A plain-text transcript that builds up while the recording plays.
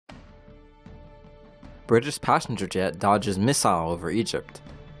British passenger jet dodges missile over Egypt.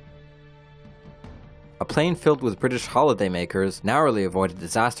 A plane filled with British holidaymakers narrowly avoided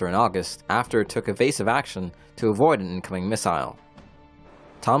disaster in August after it took evasive action to avoid an incoming missile.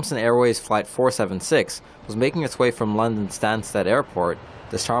 Thomson Airways Flight 476 was making its way from London's Stansted airport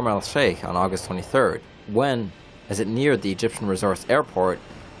to Sharm el Sheikh on August 23rd, when, as it neared the Egyptian resort's airport,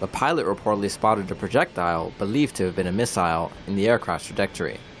 the pilot reportedly spotted a projectile believed to have been a missile in the aircraft's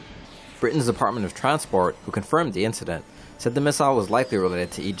trajectory. Britain's Department of Transport, who confirmed the incident, said the missile was likely related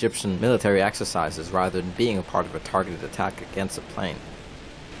to Egyptian military exercises rather than being a part of a targeted attack against a plane.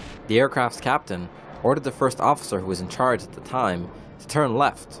 The aircraft's captain ordered the first officer who was in charge at the time to turn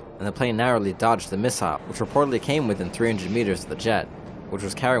left, and the plane narrowly dodged the missile, which reportedly came within 300 meters of the jet, which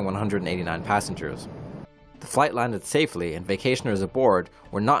was carrying 189 passengers. The flight landed safely, and vacationers aboard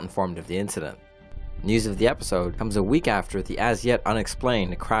were not informed of the incident. News of the episode comes a week after the as-yet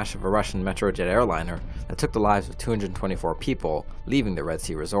unexplained crash of a Russian Metrojet airliner that took the lives of 224 people leaving the Red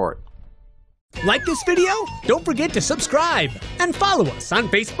Sea resort. Like this video? Don't forget to subscribe and follow us on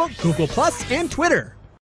Facebook, Google+, and Twitter.